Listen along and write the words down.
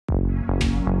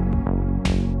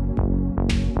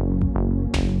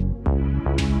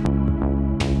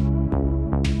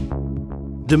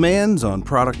Demands on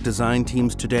product design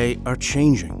teams today are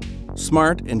changing.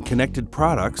 Smart and connected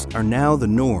products are now the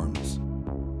norms.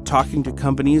 Talking to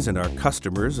companies and our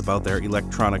customers about their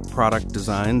electronic product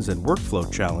designs and workflow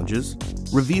challenges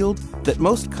revealed that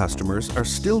most customers are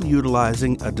still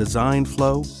utilizing a design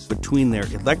flow between their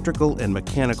electrical and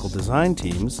mechanical design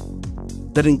teams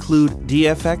that include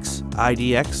DFX,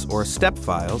 IDX, or step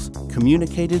files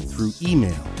communicated through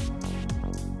email.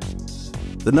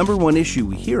 The number one issue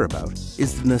we hear about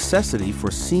is the necessity for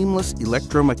seamless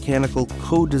electromechanical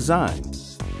co-design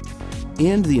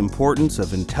and the importance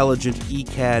of intelligent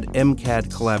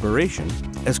ECAD-MCAD collaboration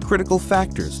as critical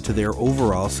factors to their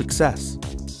overall success.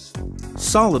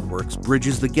 SOLIDWORKS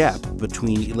bridges the gap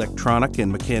between electronic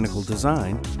and mechanical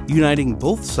design, uniting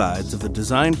both sides of the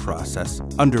design process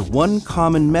under one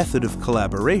common method of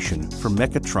collaboration for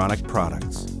mechatronic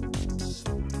products.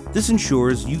 This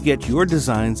ensures you get your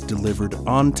designs delivered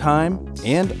on time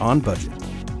and on budget.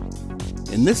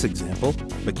 In this example,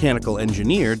 mechanical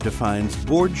engineer defines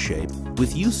board shape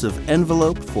with use of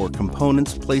envelope for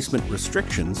components placement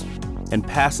restrictions and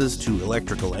passes to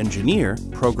electrical engineer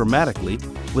programmatically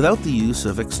without the use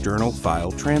of external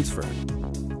file transfer.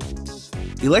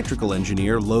 Electrical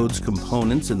engineer loads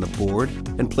components in the board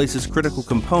and places critical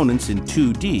components in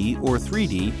 2D or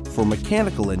 3D for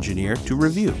mechanical engineer to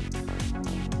review.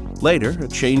 Later, a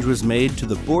change was made to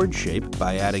the board shape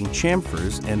by adding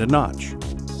chamfers and a notch.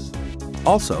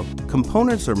 Also,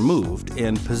 components are moved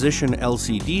and position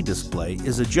LCD display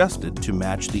is adjusted to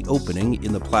match the opening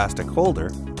in the plastic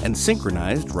holder and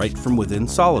synchronized right from within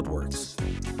SOLIDWORKS.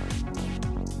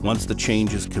 Once the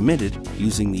change is committed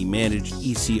using the managed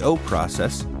ECO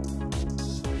process,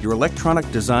 your electronic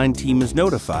design team is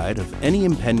notified of any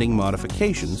impending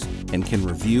modifications and can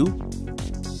review,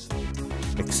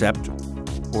 accept,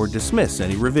 or dismiss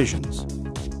any revisions.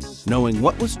 Knowing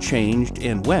what was changed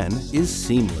and when is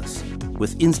seamless,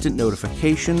 with instant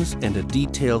notifications and a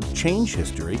detailed change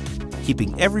history,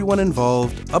 keeping everyone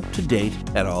involved up to date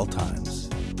at all times.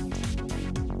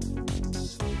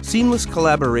 Seamless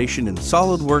collaboration in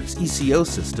SOLIDWORKS ECO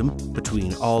system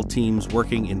between all teams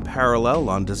working in parallel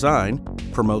on design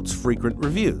promotes frequent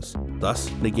reviews, thus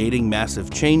negating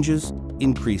massive changes,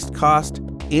 increased cost,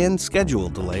 and schedule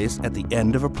delays at the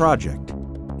end of a project,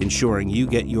 ensuring you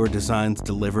get your designs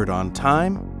delivered on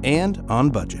time and on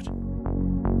budget.